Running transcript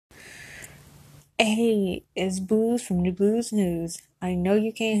Hey, it's Booze from New Blues News. I know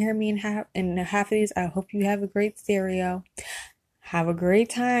you can't hear me in half of these. I hope you have a great stereo. Have a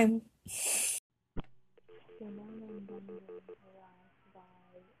great time. So now I'm wondering harassed by,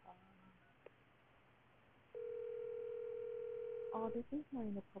 this is not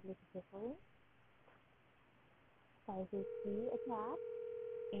in a public official, by history attack,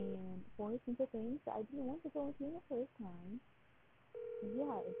 and four simple things that I didn't want to go into the first time.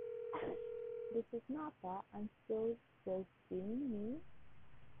 Yes, this is not that. I'm still just being me,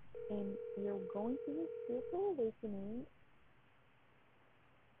 and you're going through this spiritual awakening,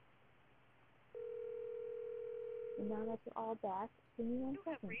 and now that you're all back, give me 1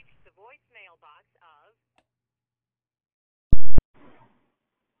 second. Reached the voicemail box of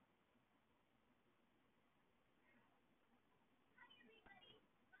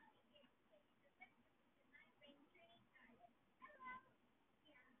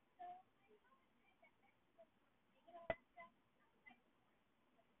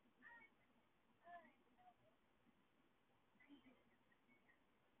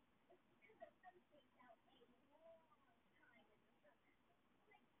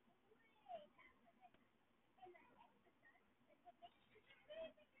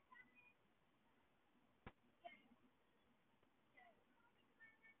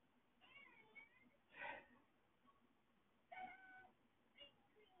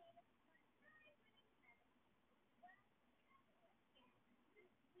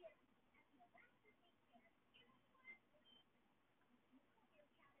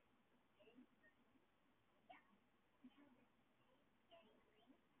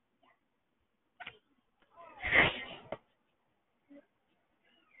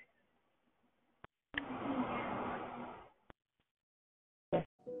Yes.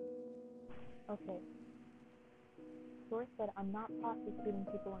 Okay. Source said I'm not prosecuting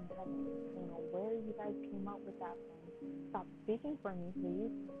people in heaven. I don't know where you guys came up with that from. Stop speaking for me,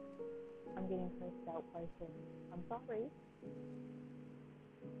 please. I'm getting cursed out by Satan. I'm sorry.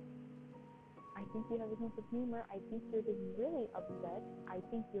 I think you have a sense of humor. I think you're just really upset. I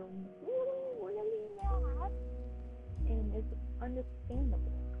think you're really mad. And it's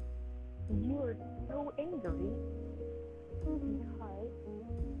understandable. You are so angry because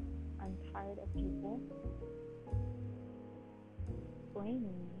I'm tired of people blaming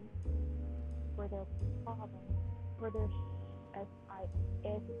me for their problems, for their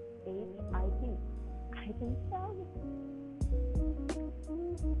SISHID. I can tell you.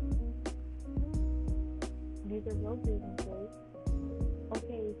 These are real grievances.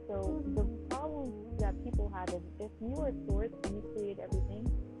 Okay, so the problem that people have is if you are source and you create everything,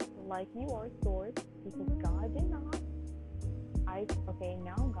 like you are source, because God did not.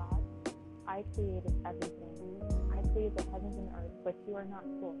 Now God, I created everything. I created the heavens and earth, but you are not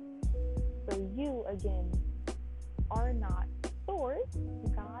source. So you, again, are not source.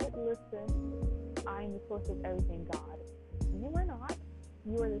 God, listen, I'm the source of everything, God. You are not.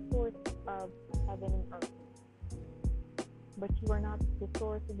 You are the source of heaven and earth. But you are not the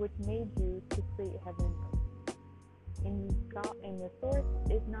source which made you to create heaven and earth. And the source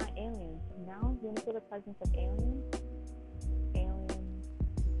is not aliens. Now you feel the presence of aliens. Aliens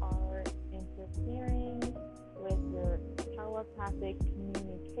are interfering with your telepathic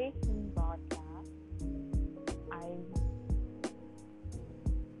communication broadcast.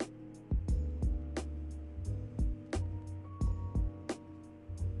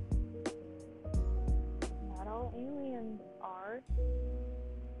 Not all aliens are.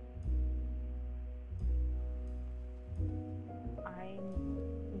 I'm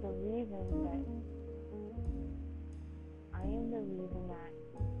the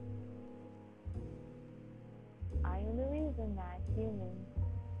reason that humans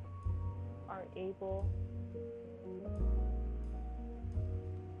are able to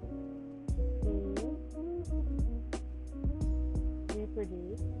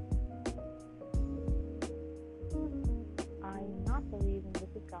reproduce. I'm not the reason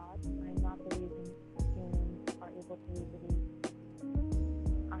this is God. I'm not the reason humans are able to reproduce.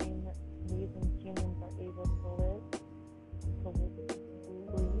 I'm the reason humans are able to live, breathe,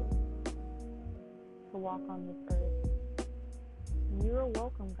 to walk on this earth. You are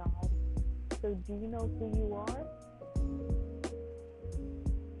welcome, God. So do you know who you are?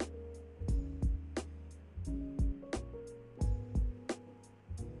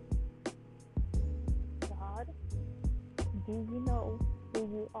 God, do you know who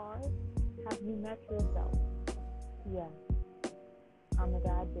you are? Have you met yourself? Yes. I'm a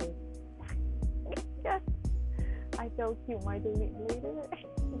bad bitch. Yes. I so cute. My deleted it.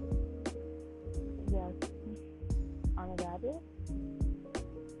 Yes. I'm a bad bitch.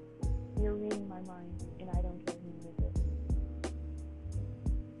 You're reading my mind.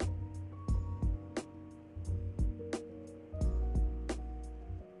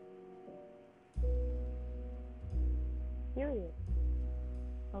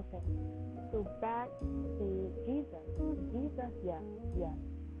 Okay. So back to Jesus. Jesus, yes, yes.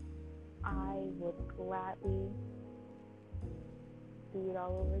 I would gladly do it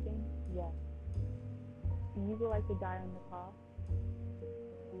all over again. Yes. You would like to die on the cross?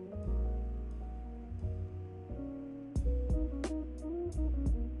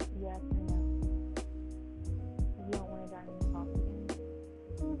 Yes or no? You don't want to die on the cross again?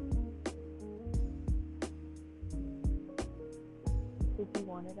 Did you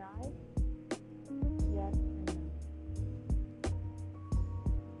want to die? Yes or no?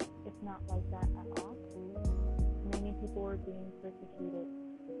 It's not like that at all. Many people were being persecuted.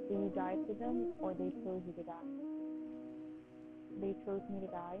 So you died for them, or they chose you to die? They chose me to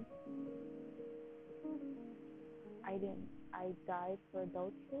die. I didn't. I died for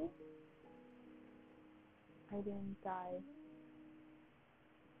adultery. I didn't die.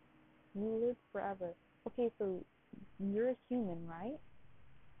 You live forever. Okay, so you're a human, right?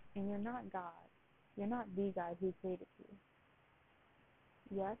 And you're not God. You're not the God who created you.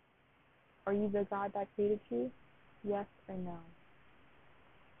 Yes? Are you the God that created you? Yes or no?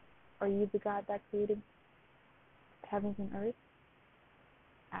 Are you the God that created heavens and earth?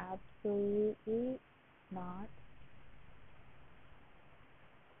 Absolutely not.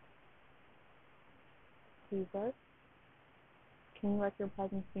 Jesus, can you let your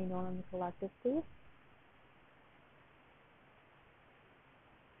presence be known in the collective, please?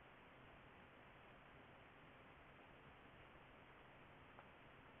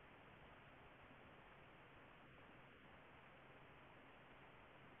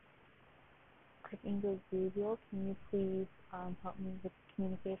 Archangel Gabriel, can you please help me with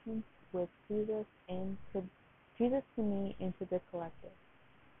communications with Jesus to me into the collective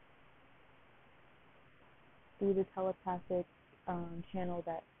through the telepathic channel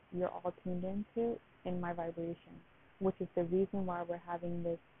that you're all tuned into in my vibration, which is the reason why we're having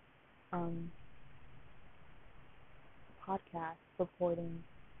this podcast supporting.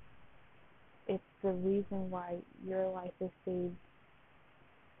 It's the reason why your life is saved.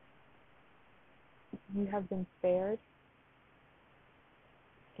 You have been spared,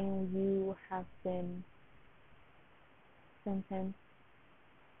 and you have been sentenced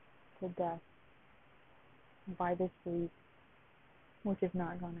to death by this freak, which is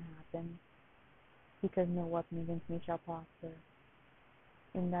not going to happen because no weapon against me shall prosper.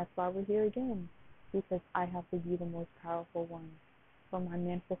 And that's why we're here again, because I have to be the most powerful one. For my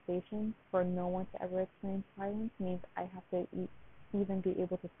manifestations, for no one to ever experience violence means I have to even be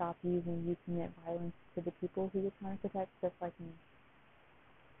able to stop you when you commit violence to the people who you're trying to protect, just like me.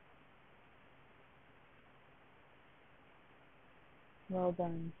 Well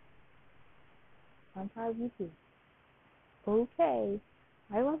done. I'm proud of you too. Okay.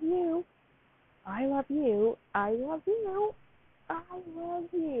 I love you. I love you. I love you. I love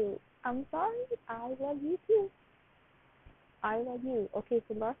you. I'm sorry. I love you too. I love you. Okay,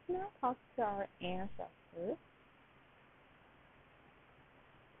 so let's now talk to our ancestors.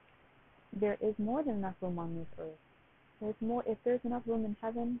 There is more than enough room on this earth. There's more. If there's enough room in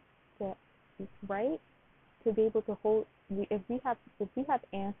heaven to, right, to be able to hold. If we have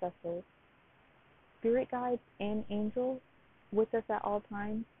ancestors, spirit guides, and angels with us at all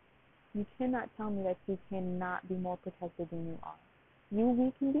times, you cannot tell me that you cannot be more protected than you are.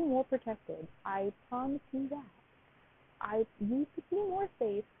 We can be more protected. I promise you that. You could be more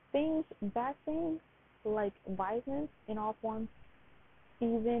safe. Bad things like violence in all forms,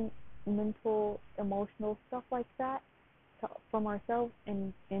 even mental, emotional stuff like that, from ourselves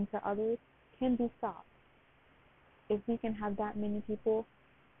and into others, can be stopped. If we can have that many people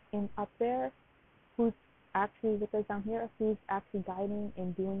up there who's actually with us down here, who's actually guiding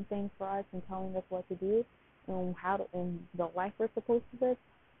and doing things for us and telling us what to do and and the life we're supposed to live.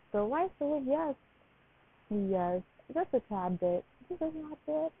 The life to live, yes, just a tad bit, just a tad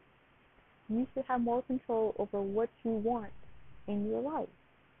bit. You should have more control over what you want in your life.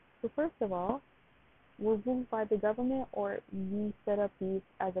 So first of all, we're ruled by the government, or we set up these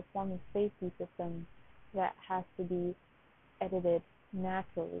as a form of safety system that has to be edited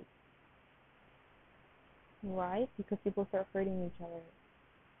naturally, right? Because people start hurting each other.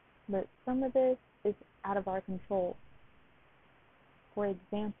 But some of this is out of our control. For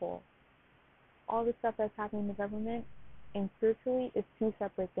example, all the stuff that's happening in the government and spiritually is two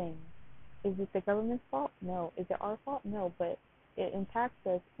separate things. Is it the government's fault? No. Is it our fault? No. But it impacts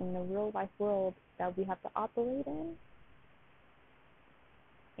us in the real life world that we have to operate in.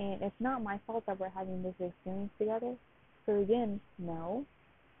 And it's not my fault that we're having this experience together. So again, no.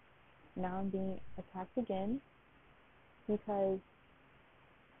 Now I'm being attacked again because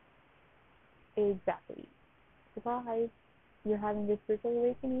exactly. Surprise. You're having a spiritual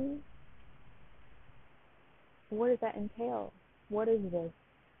awakening? What does that entail? What is this?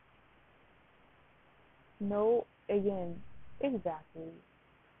 No, again, exactly.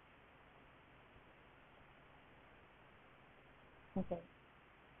 Okay.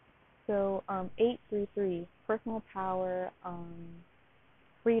 So 833, personal power,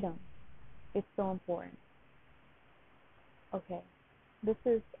 freedom. It's so important. Okay. This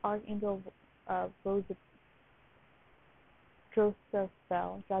is Archangel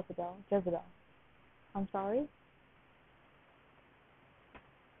Jezebel. I'm sorry?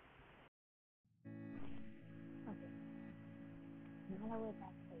 Okay. Now that we're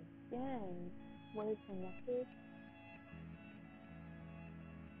back again, what is the message?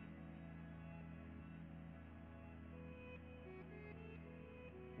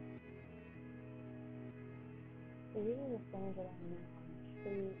 So really the things that I know I'm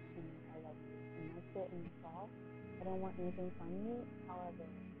true and I love you. And that's it in myself. I don't want anything from you. However,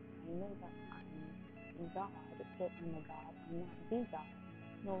 I know that I'm God, so I'm a God. I'm not the God,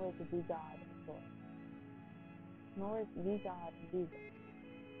 nor is the God of source, nor is the God Jesus.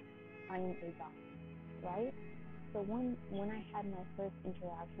 I am a God, right? So when I had my first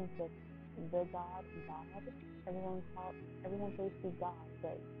interactions with the God, everyone says to God,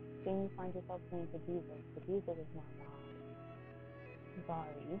 but then you find yourself saying to Jesus, but Jesus is not God.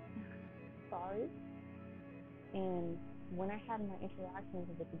 Sorry. And when I had my interactions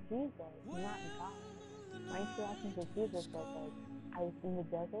with Jesus, not God, my interactions with Jesus was like I was in the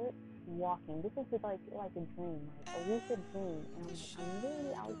desert walking. This is like a dream, like a lucid dream, and I'm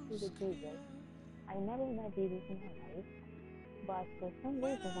literally out here with Jesus. I never met Jesus in my life, but for some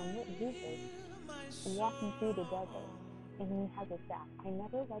reason I'm with Jesus walking through the desert, and he has a staff. I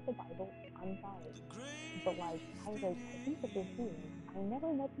never read the Bible. I'm sorry, but like I was like, I think this is weird. I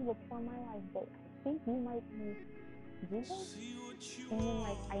never met you before in my life, but I think you might be Jesus. And then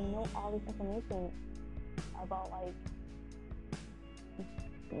like I know all this information about like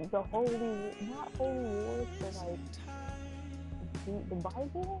the not holy wars, but like the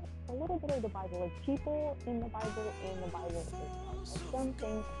Bible, a little bit of the Bible, like people in the Bible and the Bible itself, like some things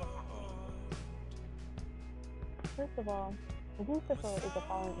that are happening. First of all, Lucifer is a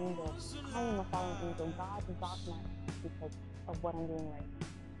fallen angel. I am a fallen angel. God blocked my path because of what I'm doing right now.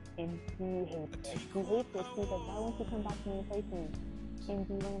 And he hates it. He hates it. He's like, why won't you come back to me and pray to me and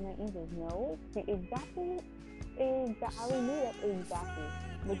be one of my angels? No, exactly. I already knew that exactly.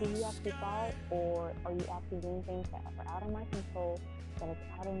 But did you actually fall, or are you actually doing things that are out of my control, that is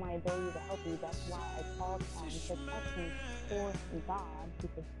out of my ability to help you? That's why I called on protection for God,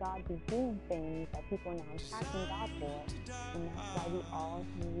 because God is doing things that people are now attacking God for, and that's why we all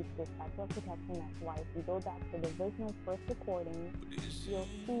need this type of protection. That's why if you go back to the original first recording, you'll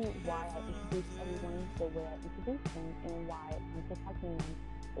see why I introduced everyone the way I introduced them, and why I'm protecting them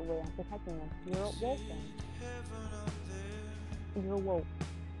the way I'm protecting them. You're welcome. You're woke.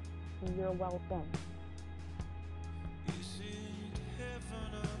 You're welcome.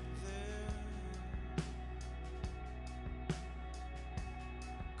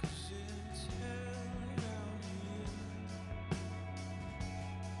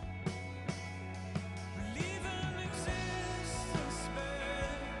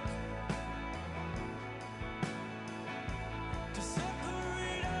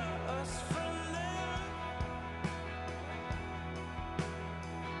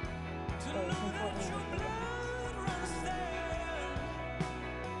 So it's important to think about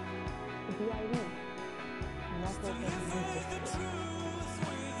DIV, methylphenidate. First of all,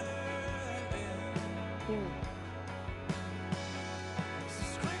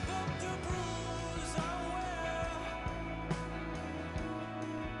 almost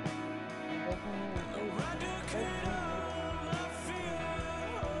levitation, with no levitation, with no levitation.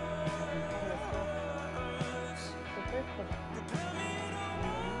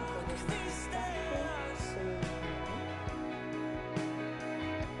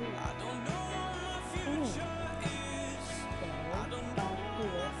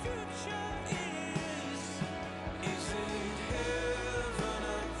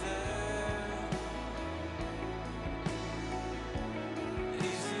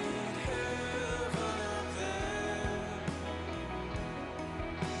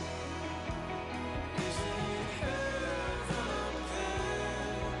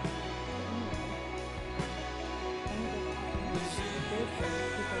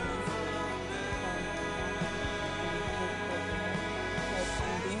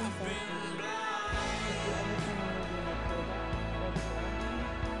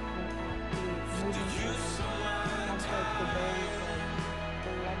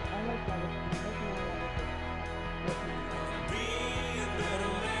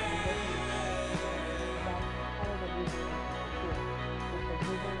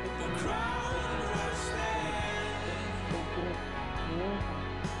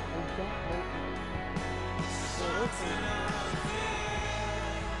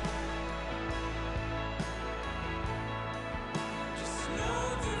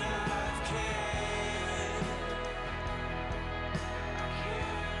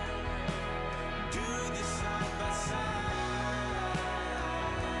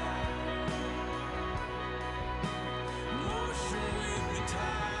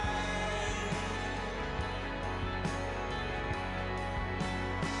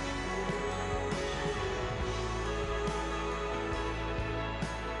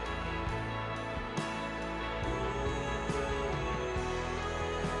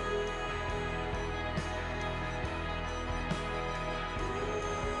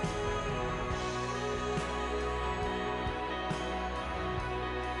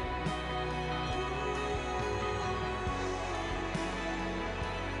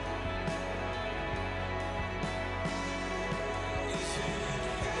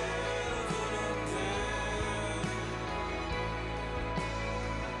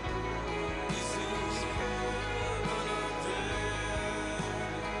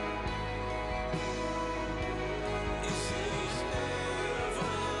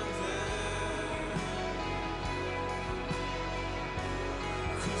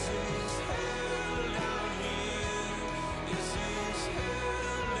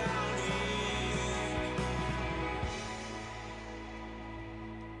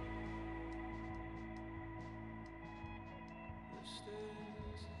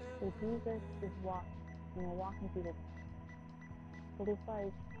 So Jesus is walking, and we're walking through the dark. But it's like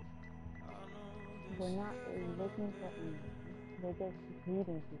we're not looking for anyone. We're just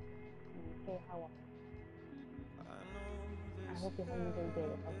greeting people. And like, hey, how are you? I hope you're having a great day.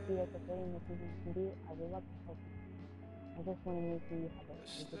 If I see a cafe and there's something I can do, I would love to help you. I just want to make you have it.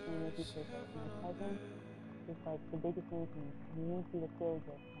 I just want to make you feel good. My presence is like the biggest thing to me. I need you to feel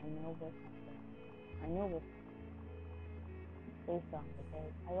good. I know we're something. I know we're stay strong, okay?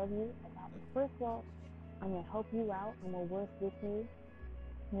 I love you. I got this. First of all, I'm gonna help you out. I'm gonna work with you.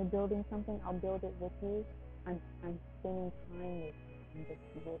 You're building something, I'll build it with you. I'm spending time with you. I'm just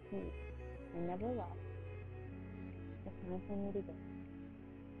with you. I never left. It's time for me to go.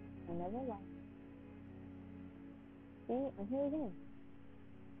 I never left. See, I'm here again.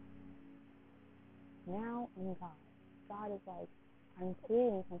 Now I'm God. God is like, I'm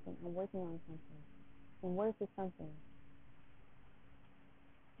creating something, I'm working on something. And what is this something?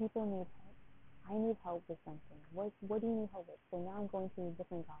 People need help. I need help with something. What do you need help with? So now I'm going to a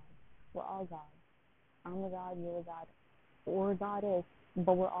different God. We're all gods. I'm a God, you're a God. Or God is,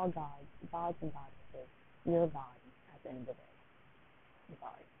 but we're all gods. Gods and goddesses. You're a God at the end of the day. I'm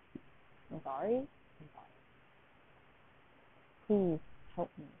sorry. I'm sorry. I'm sorry. Please help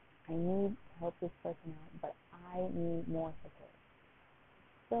me. I need to help this person out, but I need more support.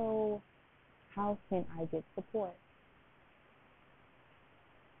 So how can I get support?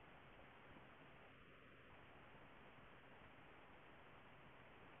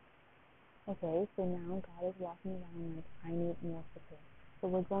 Okay, so now God is walking around like, I need more support. So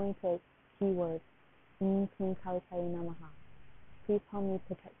we're going to keyword, King Kali Namaha. Please help me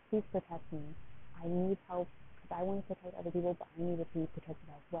please protect me. I need help because I want to protect other people, but I need to be protected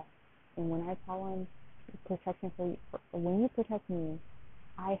as well. And when I call on protection for you, when you protect me,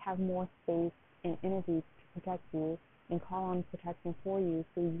 I have more space and energy to protect you and call on protection for you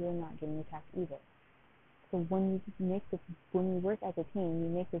so you're not getting attacked either. So when you work as a team, you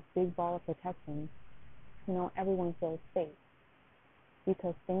make this big ball of protection, everyone feels safe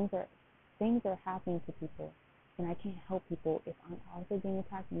because things are happening to people, and I can't help people if I'm also being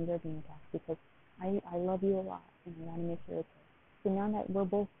attacked and they're being attacked because I love you a lot and I want to make sure it's okay. So now that we're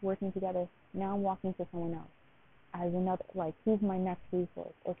both working together, now I'm walking to someone else as another, like, who's my next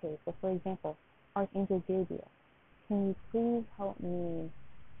resource? Okay, so for example, Archangel Gabriel, can you please help me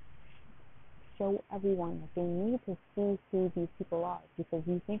show everyone that they need to see who these people are? Because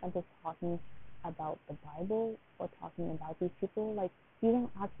you think I'm just talking about the Bible or talking about these people. Like, you don't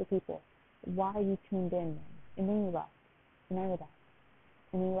ask the people, why are you tuned in then? And then you left. And then you're back.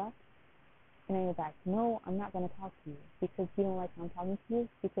 And then you left. And then you're back. No, I'm not going to talk to you because you don't like how I'm talking to you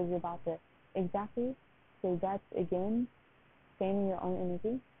because you're about to. Exactly. So that's, again, staying in your own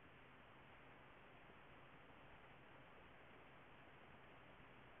energy.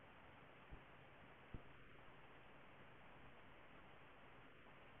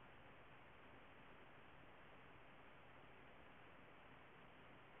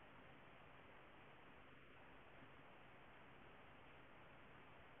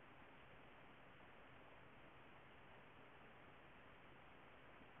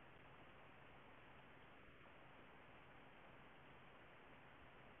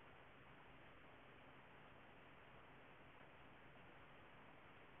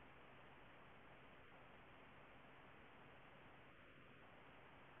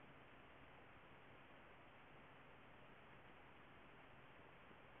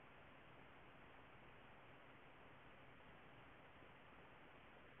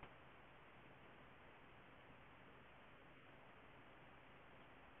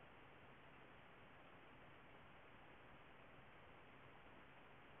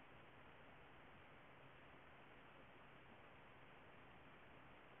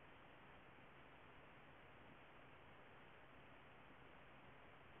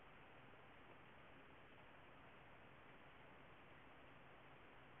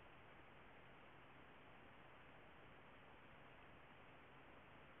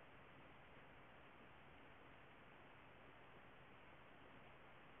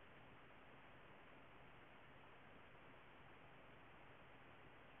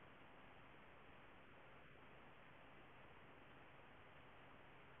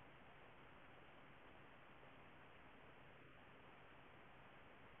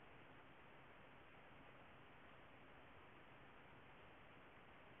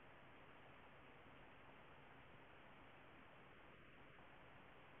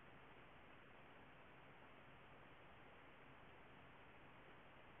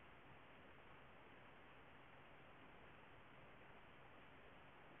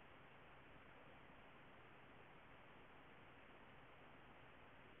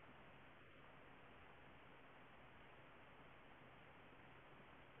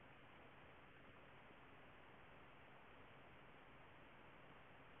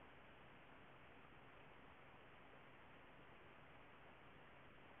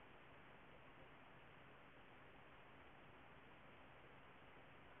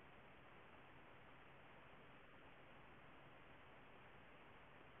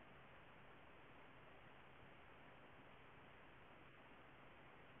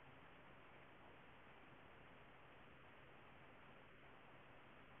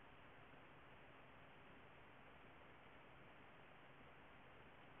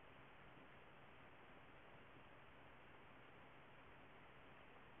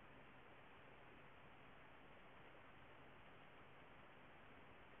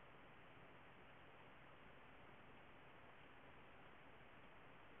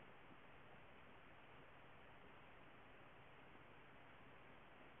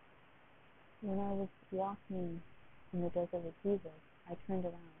 When I was walking in the desert with Jesus, I turned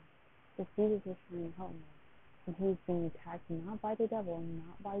around because Jesus was trying to help me. And he was being attacked not by the devil,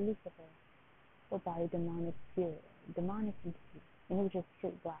 not by Lucifer, but by a demonic spirit, demonic entity. And it was just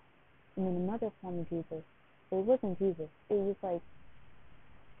straight black. And then another form of Jesus, but it wasn't Jesus. It was like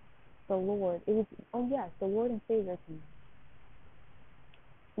the Lord. It was, oh yes, the Lord and Savior came.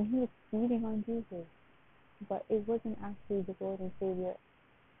 And he was beating on Jesus. But it wasn't actually the Lord and Savior.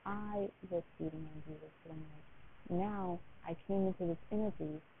 I was feeding on Jesus. But I'm like, now I came into this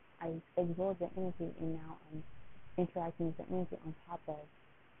energy. I absorbed the energy, and now I'm interacting with the energy on top of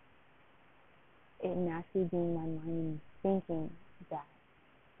it naturally being my mind thinking that.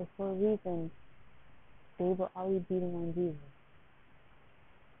 So for a reason, they were already beating on Jesus.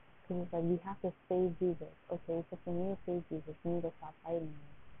 Because it's like, we have to save Jesus. Okay, so for me to save Jesus, we need to stop fighting him.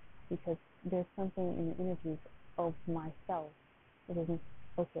 Because there's something in the energies of myself. It isn't,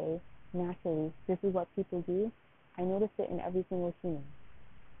 okay, naturally, this is what people do. I notice it in every single human,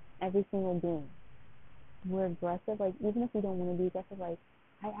 every single being. We're aggressive, like, even if we don't want to be aggressive, like,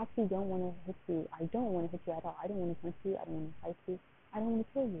 I actually don't want to hit you. I don't want to hit you at all. I don't want to punch you. I don't want to fight you. I don't want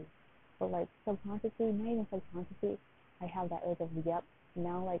to kill you. But, like, subconsciously, not even subconsciously, I have that urge of, yep,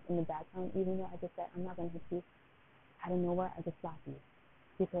 now, like, in the background, even though I just said, I'm not going to hit you, out of nowhere, I just slap you.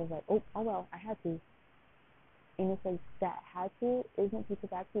 Because, like, oh well, I had to. And it's like, that had to isn't because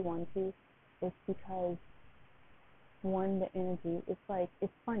I actually wanted to. It's because, one, the energy, it's like,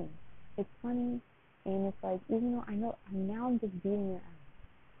 it's funny. It's funny, and it's like, even though I know, now I'm just beating your ass.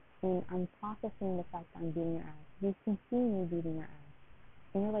 And I'm processing the fact that I'm beating your ass. You can see me beating your ass.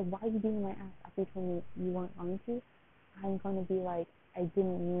 And you're like, why are you beating my ass after you told me you weren't going to? I'm going to be like, I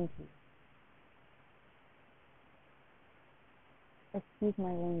didn't mean to. Excuse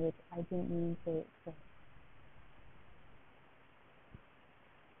my language. I didn't mean to say.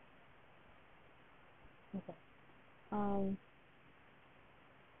 Okay.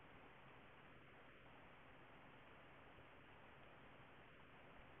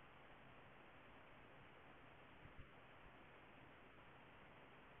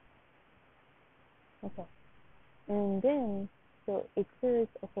 Okay. And then, so it clears,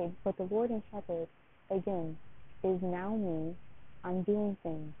 okay, but the Lord and Shepherd, again, is now me. I'm doing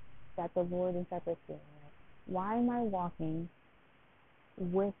things that the Lord and Shepherd did. Right? Why am I walking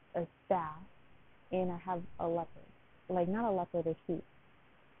with a staff and I have a leopard? Like, not a leopard, a sheep.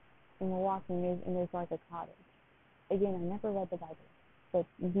 And we're walking, and there's like a cottage. Again, I never read the Bible, but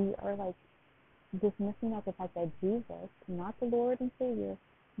we are like dismissing out the fact that Jesus, not the Lord and Savior,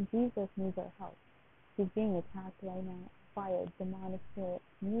 Jesus needs our help. He's being attacked right now by a demonic spirit.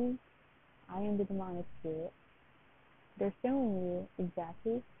 Me, I am the demonic spirit. They're showing you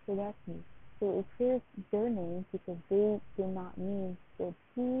exactly, so that's me. So it clears their names because they did not mean to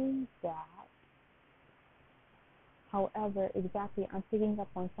do that. However, exactly, I'm picking up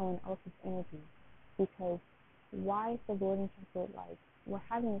on someone else's energy because why is the Lord and Shepherd like, we're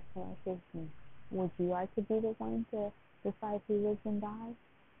having this conversation. Would you like to be the one to decide who lives and dies?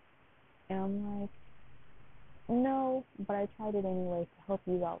 And I'm like, no, but I tried it anyway to help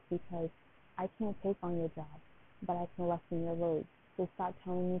you out because I can't take on your job, but I can lessen your load. So stop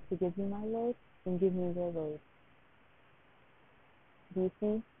telling me to give you my load and give me your load. Do you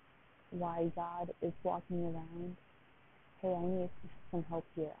see why God is walking around? Hey, I need some help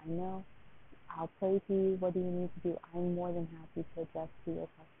here. I know. I'll pray to you. What do you need to do? I'm more than happy to address to your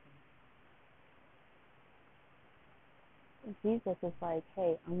question. Jesus is like,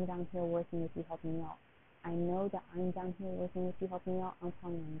 hey, I'm down here working with you, helping you out. I know that I'm down here working with you, helping you out. I'm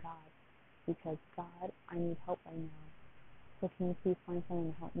calling on God. Because, God, I need help right now. So can you please find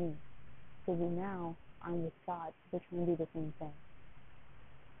someone to help me? So now I'm with God. We're trying to do the same thing.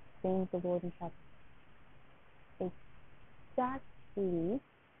 Same with the Lord and Shepherd.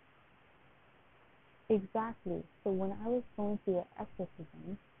 Exactly. So when I was going through an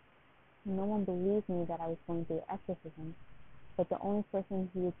exorcism, no one believed me that I was going through an exorcism, but the only person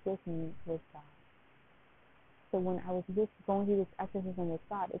who was with me was God. So when I was going through this exorcism with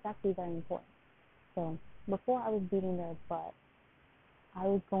God, it's actually very important. So before I was beating their butt, I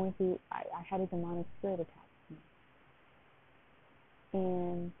was going through, I had a demonic spirit attack me.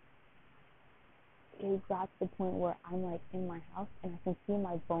 And it got to the point where I'm like in my house and I can see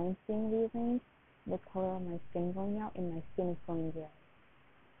my bones being rearranged, the color of my skin going out, and my skin is going gray.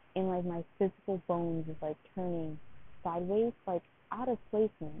 And like my physical bones is like turning sideways, like out of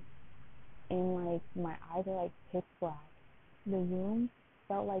placement. And like my eyes are like pitch black. The room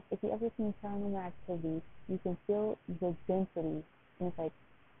felt like, if you ever seen Paranormal Activity, you can feel the density. And it's like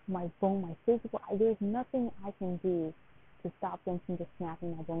my bone, my physical, there's nothing I can do to stop them from just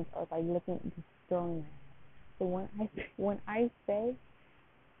snapping my bones or like looking, destroying my head. So when I say,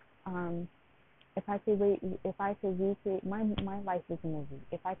 if I could recreate my life is a movie.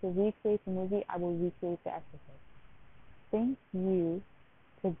 If I could recreate the movie, I will recreate The Exorcist. Thank you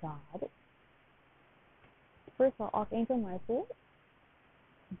to God. First of all, Archangel Michael,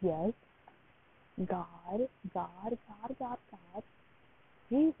 yes. God, God, God, God, God.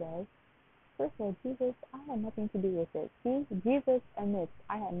 Jesus. First of all, Jesus, I had nothing to do with it. See, Jesus admits,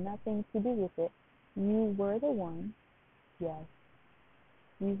 I had nothing to do with it. You were the one. Yes.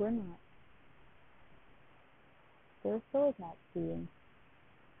 You were not. There's still that to you.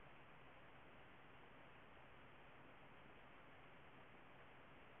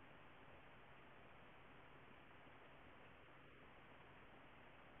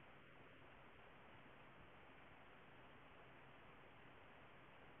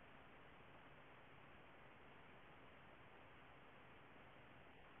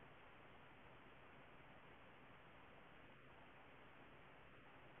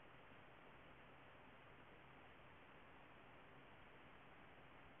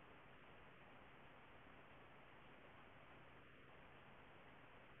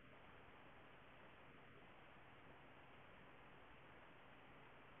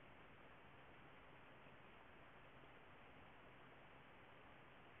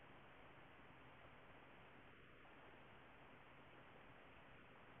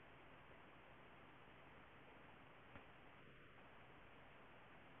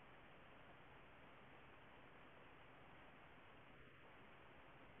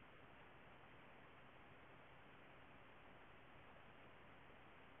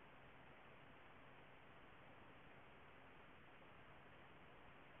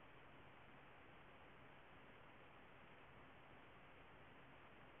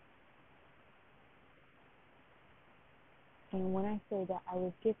 And when I say that I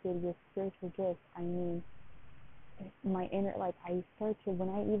was gifted with spiritual gifts, I mean my inner, like I start to, when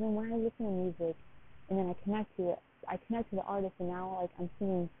I listen to music and then I connect to it, I connect to the artist, and now like I'm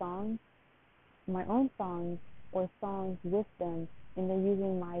singing songs, my own songs or songs with them, and they're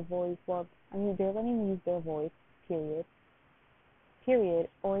using my voice. Well, I mean, they're letting me use their voice, period,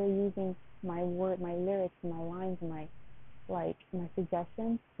 or they're using my lyrics, my lines, my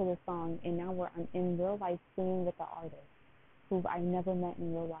suggestions for the song, and now I'm in real life singing with the artist who I never met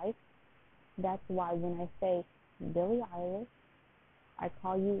in real life. That's why when I say Billie Eilish, I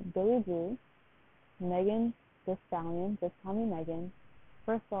call you Billie Jew, Megan Thee Stallion, just call me Megan.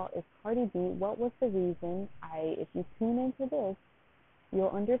 First of all, it's Cardi B. What was the reason? If you tune into this, you'll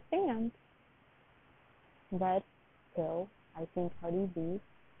understand. Red pill, I think Cardi B.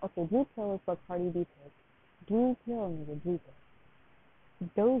 Okay, blue pill is what Cardi B took. Blue pill, nigga, blue pill.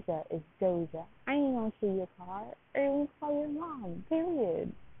 Doja is Doja. I ain't gonna see your car. I ain't call your mom.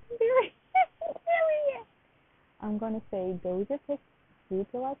 Period. Period. Period. I'm gonna say Doja picked blue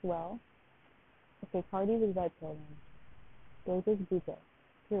pill as well. Okay, Cardi was red pill then. Doja's blue pill.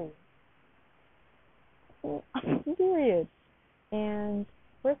 Period. Period. And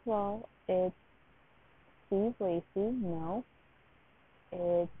first of all, it's Steve Lacy. No.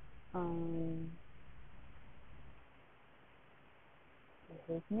 It's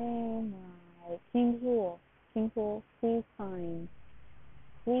his name, King Hool. King Hool, please sign.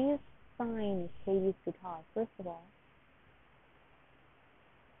 Please sign Katie's guitar. First of all,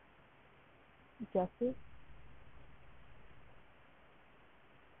 Justice.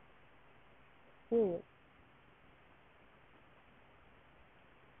 Period.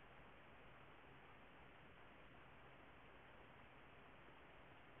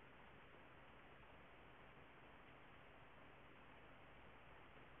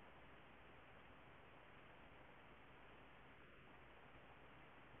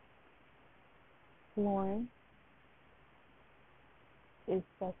 Lauren is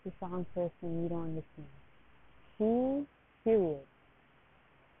such a strong person you don't understand. She, period.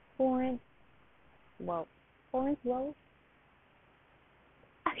 Florence, well, Florence Welch.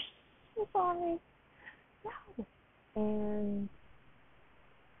 I'm sorry. No. And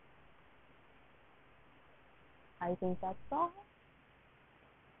I think that's all.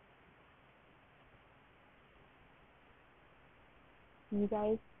 You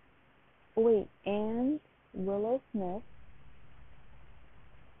guys, wait, and Willow Smith.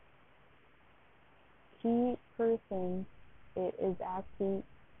 Key person, it is actually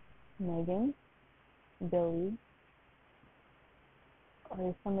Megan, Billy,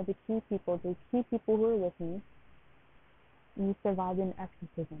 are some of the key people. The key people who are with me. You survived an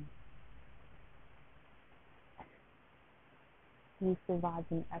exorcism. You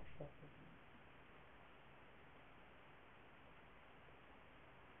survived an exorcism.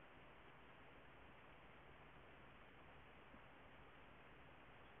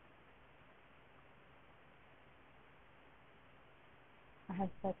 have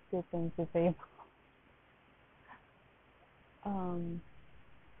such good things to say about. Um,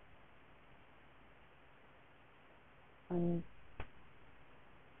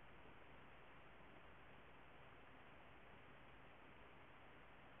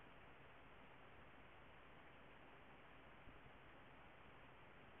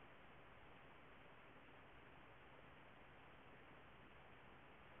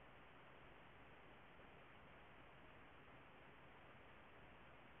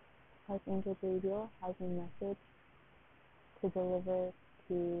 Archangel Gabriel has a message to deliver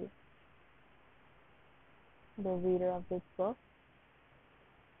to the reader of this book.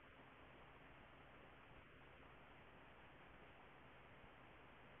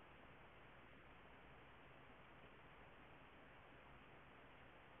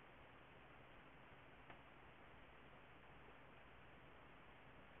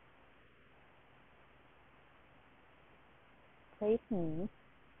 Pray to me,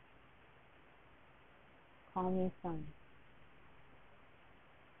 call me son,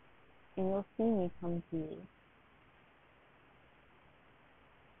 and you'll see me come to you.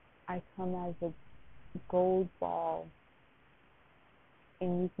 I come as a gold ball,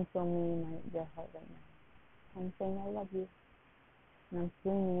 and you can feel me in your heart right now. I'm saying I love you, and I'm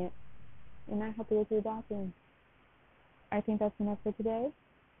screaming it, and I hope you go to the bathroom. I think that's enough for today.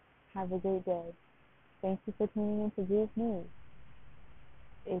 Have a great day. Thank you for tuning in to Breeze News.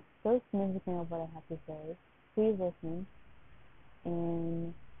 It's so significant of what I have to say. Please listen.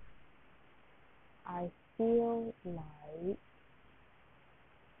 And I feel like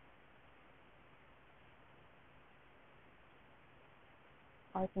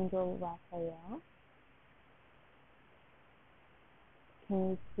Archangel Raphael, can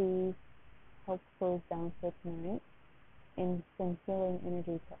you please help close down for tonight and send healing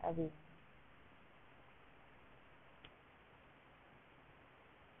energy to everyone?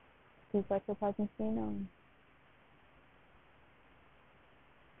 Please let your presence be known.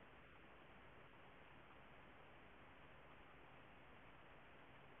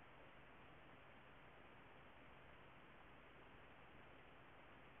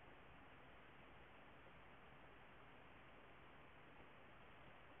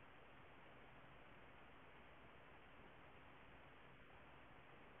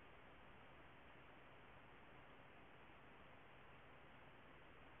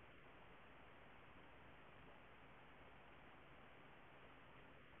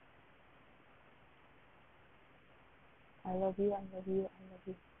 I love you, I love you, I love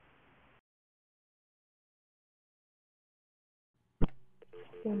you.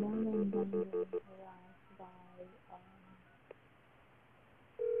 So now I'm going to harassed by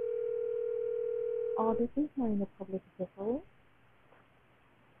all this is not in a public official,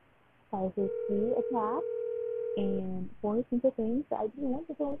 550 attack, and 4 simple things that I didn't want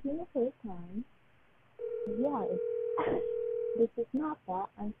to go through the first time. Yeah, this is not that.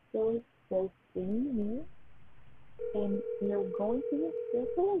 I'm still just being me, and you're going through your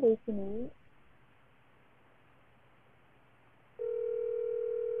spiritual awakening.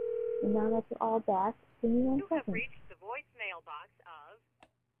 And now that you're all back, give me 1 You have second. reached the voicemail box of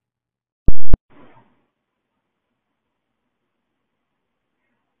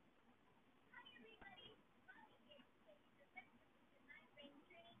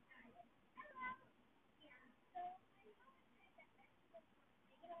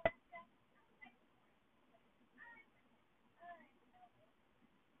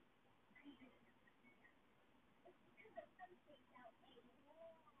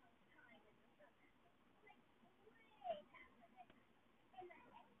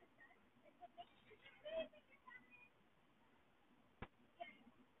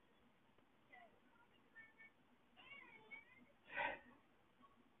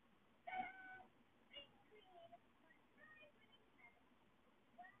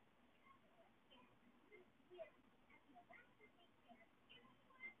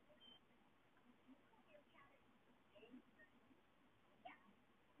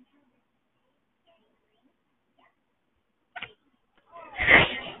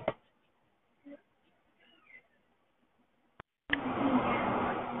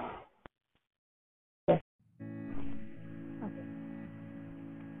Okay.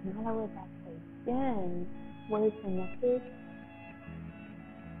 Now that we're back again, what is the message?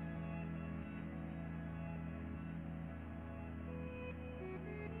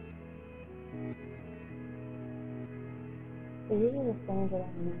 So usually the stranger that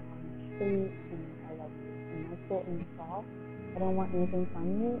I met on the street and I love you. And I sit in the stall. I don't want anything from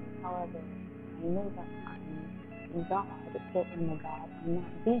you. However, I know that I'm God, so I'm a God. I'm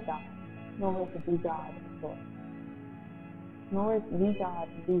not the God, nor will to be God, of course. nor is the God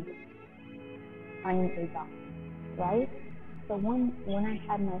Jesus. I am a God, right? So when I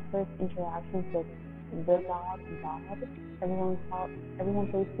had my first interactions with the God, everyone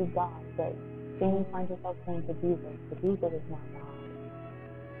says to God, but then you find yourself saying to Jesus, but Jesus is not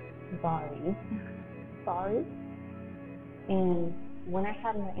God. Sorry. And when I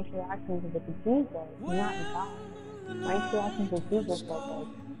had my interactions with Jesus, not God, my interactions with Jesus was like,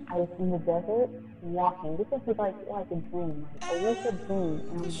 I was in the desert walking. This was like a dream, like a lucid dream. And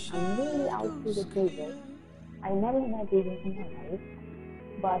I'm like, I'm literally out here with Jesus. I never met Jesus in my life,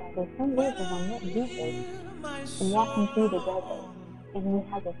 but for some reason I met Jesus walking through the desert. And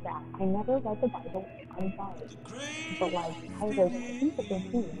he has a staff. I never read the Bible, I'm sorry. But like, I was like, I think it's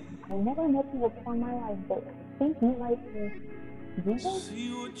Jesus. I never met you before in my life, but I think you might be Jesus.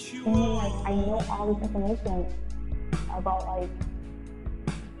 And then like, I know all this information about like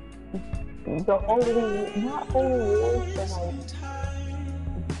the holy, not holy wars, but like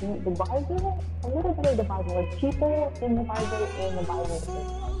the Bible, a little bit of the Bible, like people in the Bible and the Bible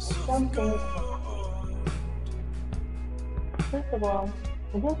itself. Some things first of all,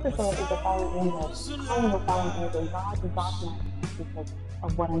 the Lucifer is a fallen angel. Calling a fallen angel, God is off my because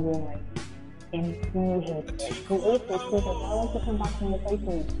of what I'm doing right now. And he hates it. He hates it. He's like, why won't you come back and replace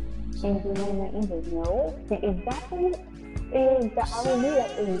me? And you're one of my angels. No, exactly. Hallelujah,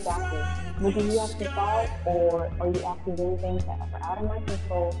 exactly. Would you actually fall, or are you actually doing things that are out of my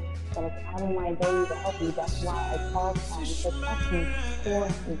control, that is out of my ability to help you? That's why I call on protection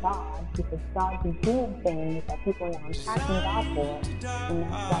for God, because God is doing things that people are now attacking God for, and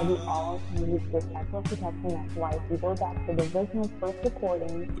that's why we all need this type of protection. That's why if you go back to the original first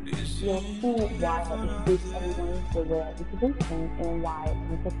recording, you'll see why I introduced everyone the way I introduced them, and why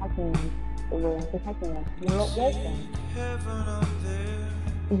I'm protecting them the way I'm protecting them. You're welcome.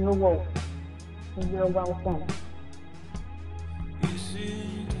 You're woke. You're welcome. Is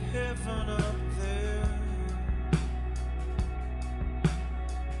it heaven up there?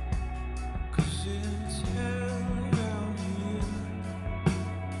 'Cause it's hell down here.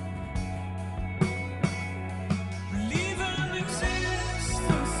 Leave an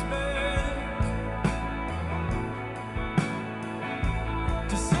existence back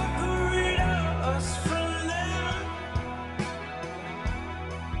to separate us from them.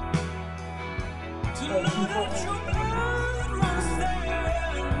 To know that your blood runs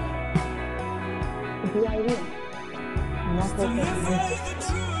there. The idea. Not To what live they with the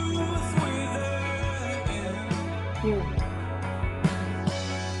truth within. do.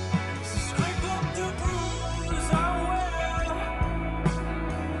 To scrape up the bruise I wear.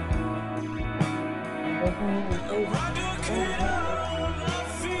 There's no need to say that. Ride your kid on my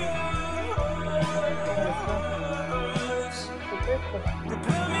fears. The first of all,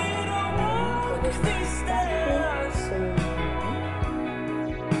 Prepare me to walk these stairs.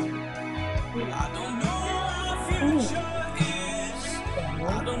 I don't know what my future is. I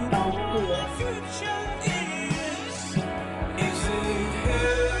don't know what my future is. Is it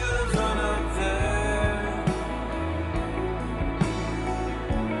heaven up there?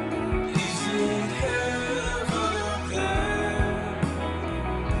 Is it heaven up there?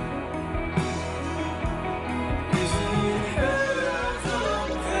 Is it heaven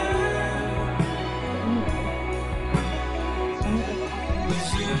up there?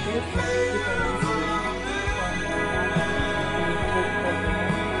 Is it heaven up there?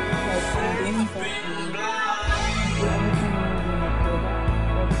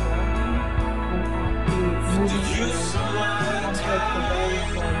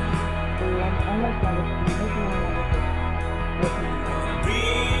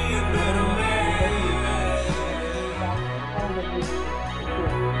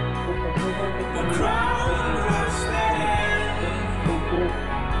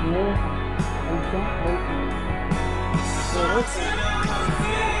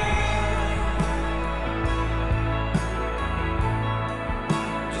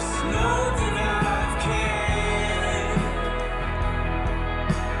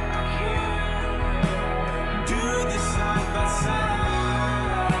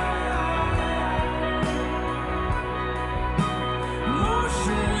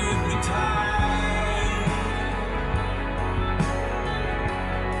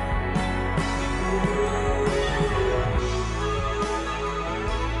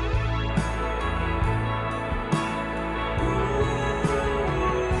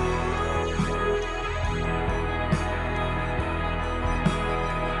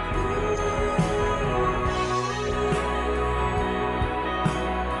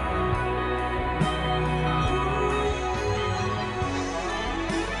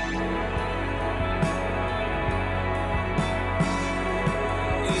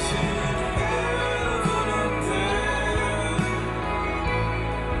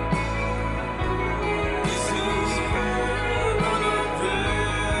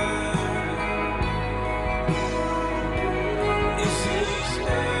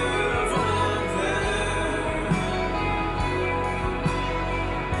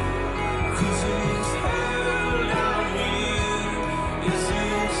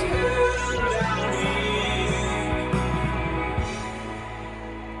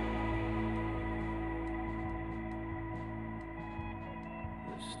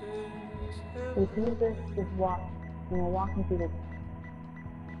 So Jesus is walking through the day.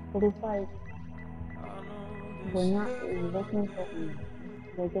 But it's like we're not looking for anything.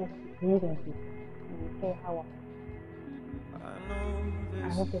 We're just greeting people. Hey, how are you? I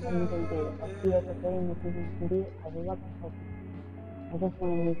hope you're having a great day. If I feel like it's very much easier can be, I would love to help you. I just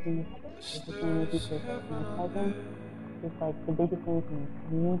want to make you happy. I just want to make you feel good. My presence is like the biggest thing to me.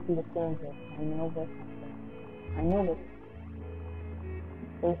 I need you to feel good. I know what's happening. I know what's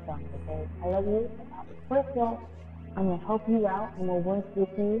based on, okay? I love you. First of all, I'm going to help you out. I'm going to work with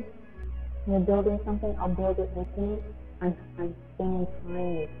you. You're building something, I'll build it with you. I'm spending time with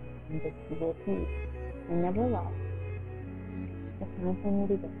you. I'm just with you. I never left. It's time for me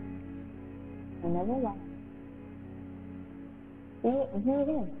to go. I never left. See, I'm here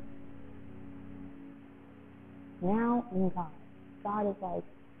again. Now in God. God is like,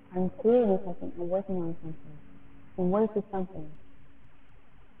 I'm creating something. I'm working on something. And what is this something?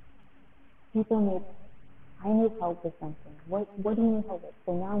 I need help with something. What do you need help with?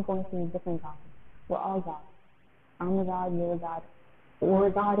 So now I'm going through different gods. We're all gods. I'm a god, you're a god. We're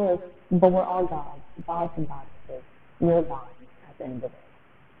a goddess, but we're all gods. Gods and goddesses. You're a god at the end of the day.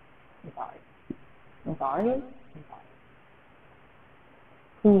 I'm sorry. I'm sorry? I'm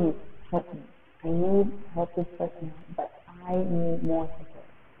sorry. Please help me. I need to help this person out, but I need more support.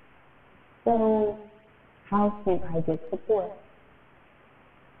 So, how can I get support?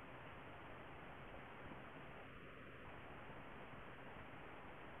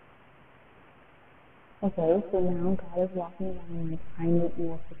 Okay, so now God is walking around like, I need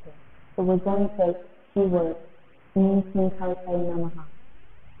more support. So we're going to keyword, Namaha.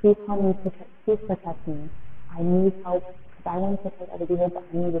 Please help me please protect me. I need help because I want to protect other people, but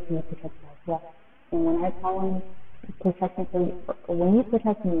I need to protect myself. And when I call on protection for you, when you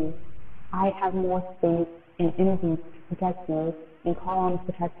protect me, I have more space and energy to protect you and call on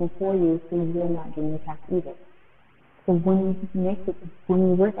protection for you so you're not getting attacked either. So when you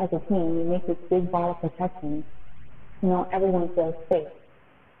work as a team, you make this big ball of protection, everyone feels safe.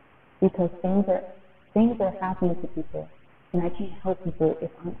 Because things are happening to people, and I can't help people if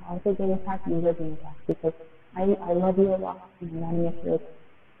I'm also getting attacked and you're getting attacked, because I love you a lot, and I want to make sure.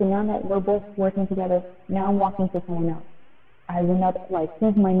 So now that we're both working together, now I'm walking to someone else.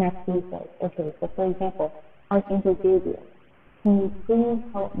 Here's my next resource. Okay, so for example, Archangel Gabriel, can you please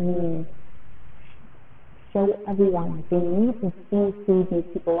help me show everyone they need to see who these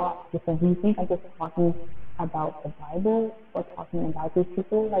people are? Because you think I'm just talking about the Bible or talking about these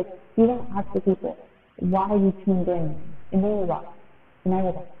people? Like, you don't ask the people, why are you tuned in? And then you left. And I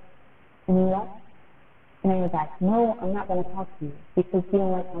was like, and you left? And I was like, no, I'm not going to talk to you because you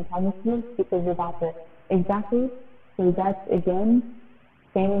don't like I'm talking to you because you're about to. Exactly. So that's, again,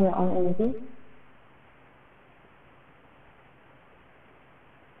 staying your own energy.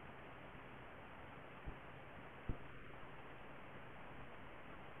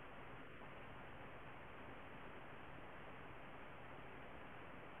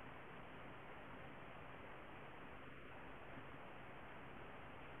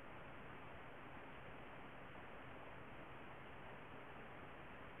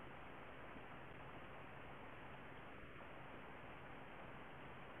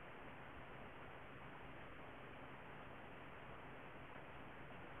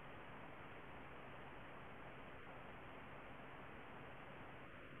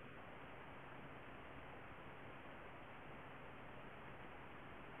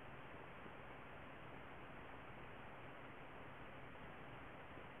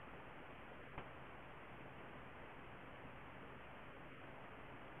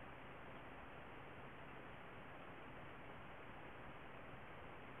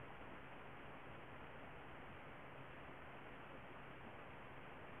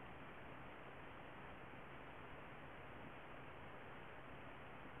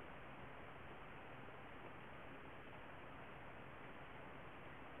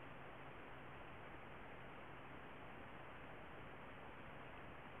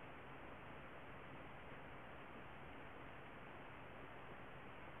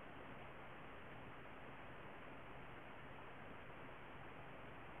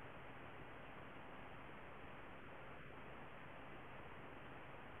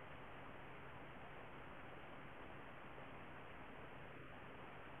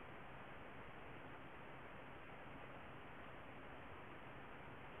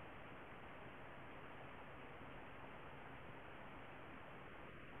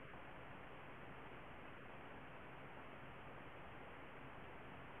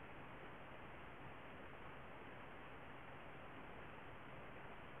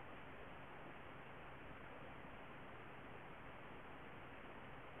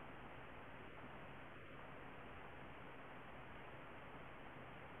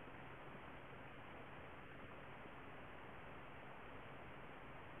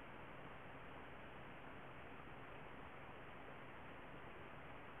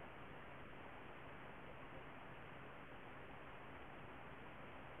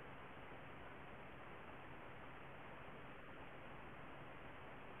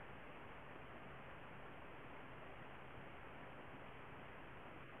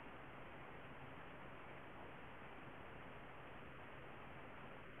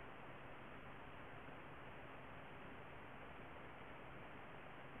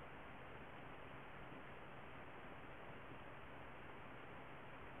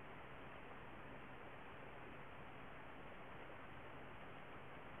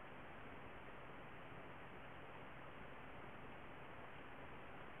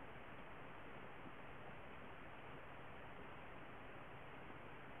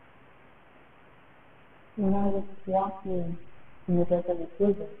 When I was walking in the desert with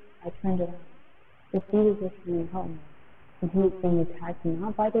Jesus, I turned around. If he was just being help me, and he was being attacked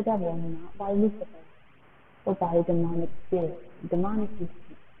not by the devil and not by Lucifer, but by a demonic spirit. Demonic is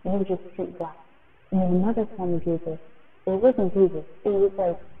it was just straight black. And then another form of Jesus, it wasn't Jesus. It was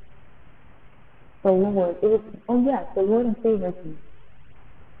like the Lord. It was the Lord and Savior came.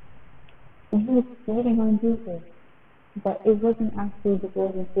 And he was feeding on Jesus. But it wasn't actually the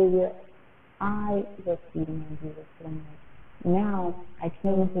Lord and Savior. I was feeding on Jesus. So I'm like, now I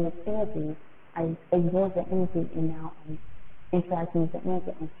came into the therapy, I ignored the energy, and now I'm interacting with the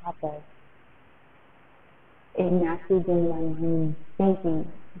energy on top of it naturally being my mind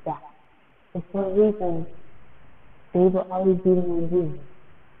thinking that. And for a reason, they were always beating on Jesus.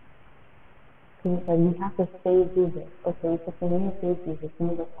 Because it's like, you have to save Jesus. Okay, so for me to save Jesus, you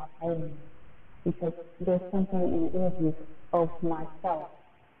need to stop fighting me. Because there's something in the energy of myself.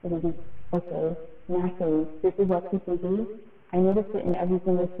 It'll be, okay, naturally, this is what people do. I notice it in every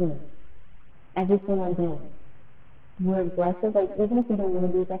single scene. Every single day. You're aggressive, like, even if you don't want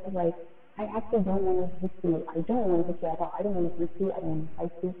to be aggressive, like, I actually don't want to hit you. I don't want to hit you at all. I don't want to hit you. I don't want to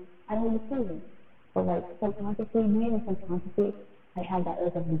fight you. I don't want to kill you. But, like, subconsciously, maybe subconsciously, I had that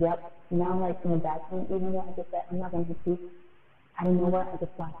urge of, yep, now, like, in the background, even though I just said, I'm not going to hit you, I don't know what, I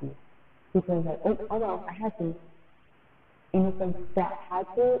just slap you. Because, like, oh well, I had to. And it's like, that had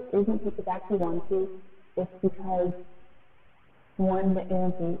to isn't because I actually want to. It's because, one, the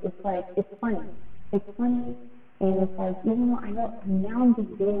energy, it's like, it's funny. It's funny, and it's like, even though I know, now I'm just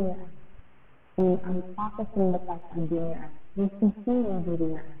beating your ass. And I'm processing the fact that I'm beating your ass. You can see me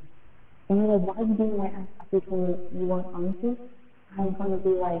beating your ass. And you're like, why are you beating my ass after you told me you weren't on to? I'm going to be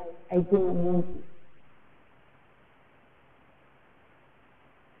like, I didn't mean to.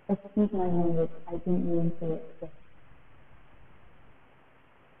 Excuse my language, I didn't mean to say.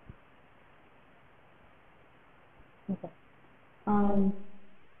 Okay.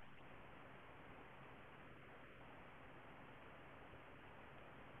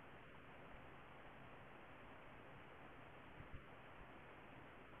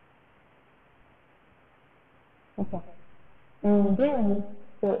 Okay. And then,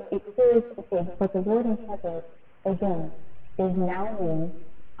 so it says, okay, but the Lord in Shepherd, again, is now me.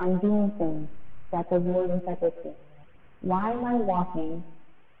 I'm doing things that the Lord in Shepherd did. Why am I walking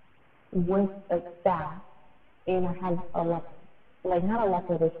with a staff and I have a leopard? Like, not a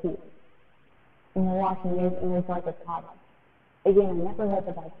leopard, a sheep. And you're walking in and there's like a toddler. Again, I never read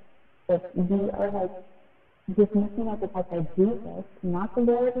the Bible. But we are like dismissing at the fact that Jesus, not the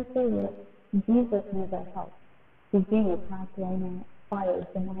Lord and Savior, Jesus needs our help. He's being attacked right now. Fire,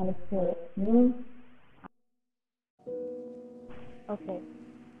 demonic spirit. Okay.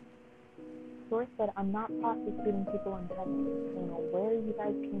 Source said, I'm not prosecuting people in heaven. I don't know where you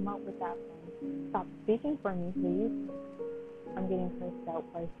guys came up with that from. Stop speaking for me, please. I'm getting cursed out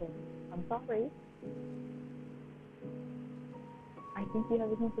by saying, I'm sorry. I think you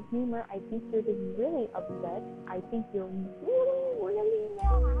have a sense of humor. I think you're just really upset. I think you're really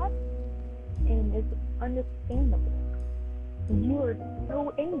mad. And it's understandable. You are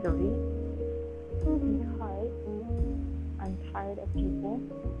so angry because I'm tired of people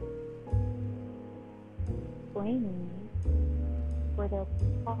blaming me for their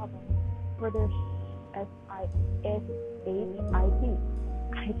problems, for their SISHID.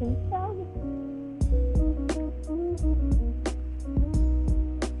 I can tell you.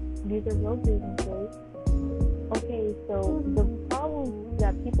 These are real grievances. Okay, so the problem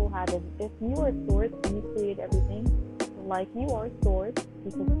that people have is if you are source and you create everything, like you are source,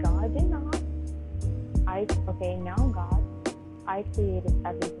 because God did not. Now I'm God. I created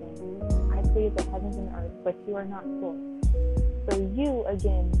everything. I created the heavens and earth, but you are not source. So you,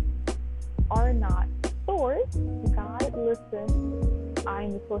 again, are not source. God, listen,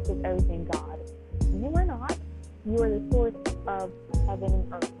 I'm the source of everything, God. You are not. You are the source of heaven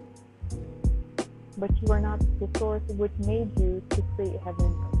and earth. But you are not the source which made you to create heaven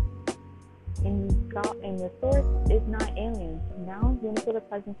and earth. And the source is not aliens. Now you feel the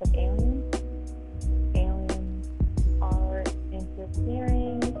presence of aliens. Aliens are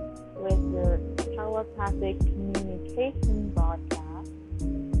interfering with your telepathic communication broadcast.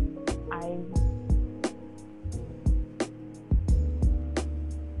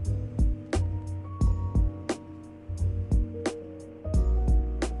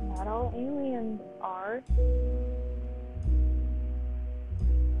 Not all aliens are.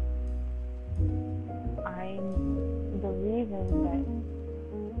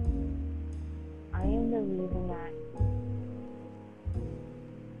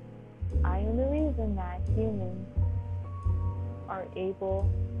 I'm the reason that humans are able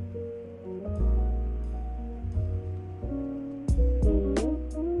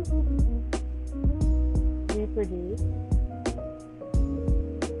reproduce.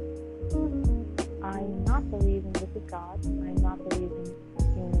 I'm not the reason this is God. I'm not the reason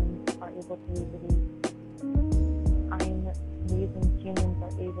humans are able to reproduce. I'm the reason humans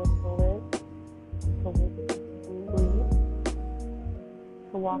are able to breathe,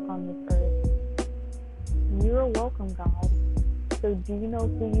 to walk on this earth. You're welcome, God. So do you know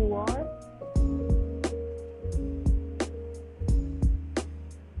who you are?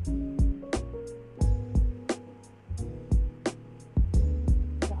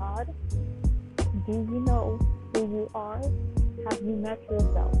 God, do you know who you are? Have you met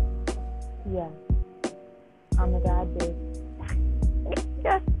yourself? Yes. I'm a bad bitch.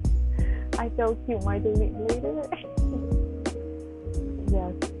 Yes. I felt cute. My deleted it.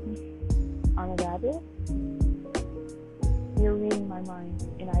 Yes. I'm a bad bitch. You're reading my mind,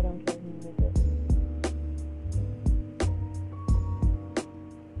 and I don't care who is it.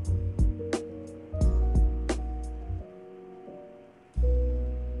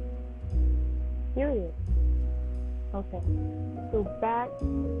 Period. Okay. So back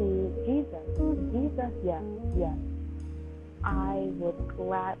to Jesus. Jesus, yes, yes. I would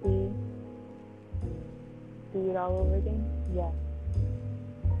gladly do it all over again. Yes.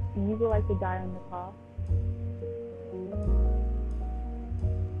 You would like to die on the cross?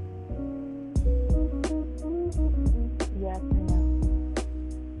 Yes or no?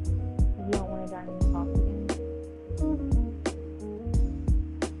 You don't want to die on the cross again?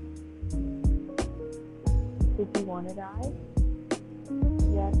 Did you want to die?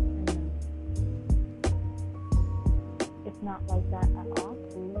 Yes or no? It's not like that at all.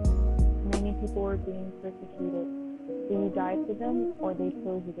 Many people are being persecuted. So you died for them, or they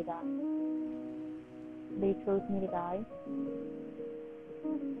chose you to die? They chose me to die.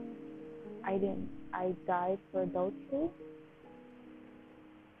 I didn't. I died for adultery.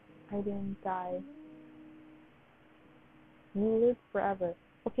 I didn't die. You live forever.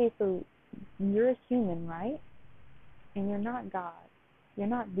 Okay, so you're a human, right? And you're not God. You're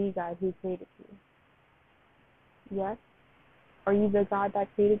not the God who created you. Yes? Are you the God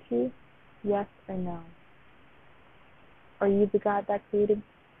that created you? Yes or no? Are you the God that created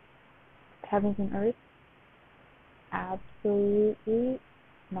heavens and earth? Absolutely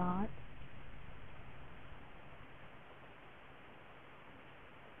not.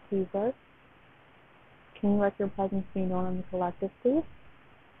 Jesus, can you let your presence be known in the collective, please?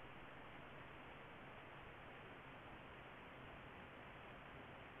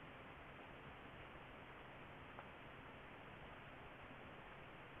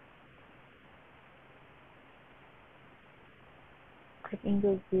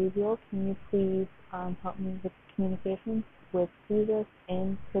 Archangel Gabriel, can you please help me with communications with Jesus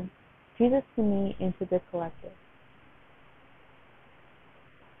and to Jesus to me and to the collective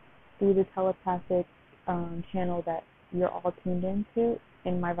through the telepathic channel that you're all tuned into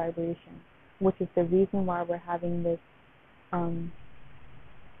in my vibration, which is the reason why we're having this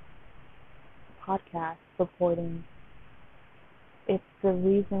podcast supporting. It's the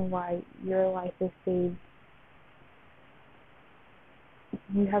reason why your life is saved.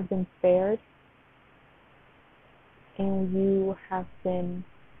 You have been spared, and you have been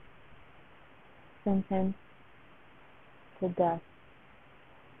sentenced to death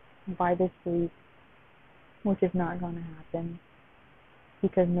by this week, which is not going to happen,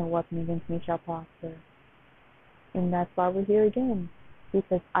 because no weapon against me shall prosper. And that's why we're here again,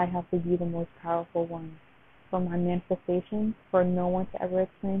 because I have to be the most powerful one. For my manifestations, for no one to ever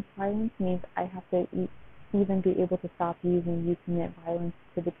experience violence, means I have to even be able to stop you when you commit violence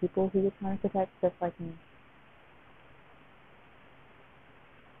to the people who you're trying to protect, just like me.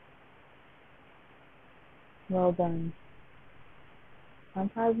 Well done. I'm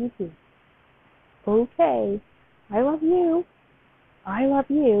proud of you too. Okay. I love you. I love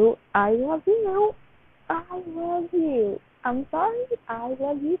you. I love you. I love you. I'm sorry. I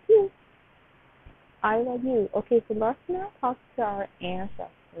love you too. I love you. Okay, so let's now talk to our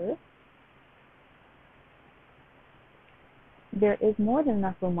ancestors. There is more than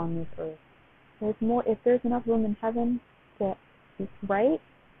enough room on this earth. There's more. If there's enough room in heaven to, right,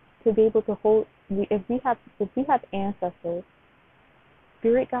 to be able to hold. If we have ancestors,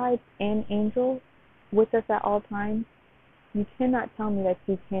 spirit guides, and angels with us at all times, you cannot tell me that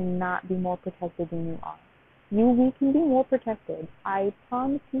you cannot be more protected than you are. We can be more protected. I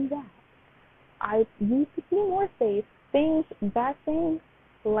promise you that. You could be more safe. Bad things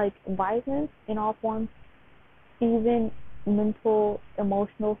like violence in all forms, even mental,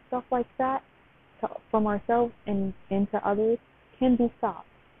 emotional stuff like that, from ourselves and to others, can be stopped.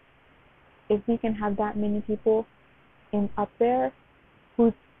 If we can have that many people up there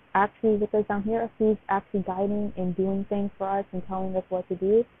whose actually with us down here, who's actually guiding and doing things for us and telling us what to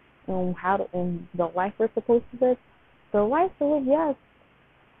do and how to, and the life we're supposed to live. The life to live,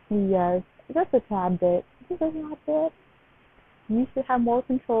 yes, just a tad bit. Just a tad bit. You should have more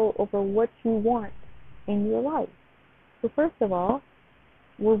control over what you want in your life. So first of all,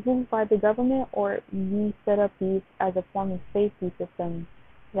 we're ruled by the government, or we set up these as a form of safety system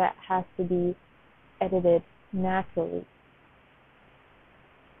that has to be edited naturally,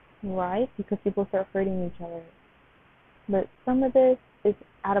 right? Because people start hurting each other. But some of this is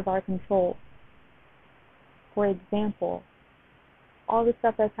out of our control. For example, all the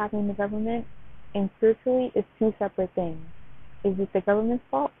stuff that's happening in the government and spiritually is two separate things. Is it the government's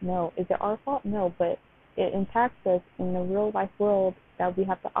fault? No. Is it our fault? No. But it impacts us in the real life world that we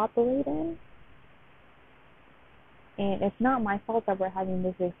have to operate in. And it's not my fault that we're having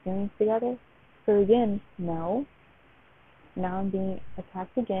this experience together. So again, no. Now I'm being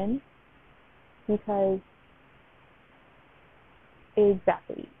attacked again because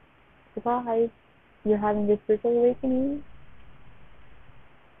exactly. Surprise, you're having this spiritual awakening.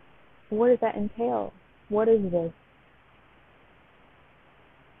 What does that entail? What is this?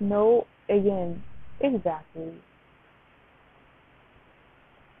 No, again, exactly.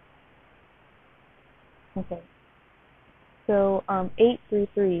 Okay. So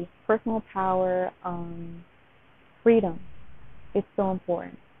 833, personal power, freedom. It's so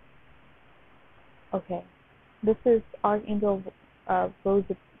important. Okay. This is Archangel Jezebel.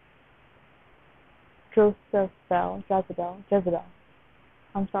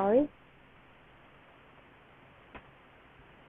 I'm sorry.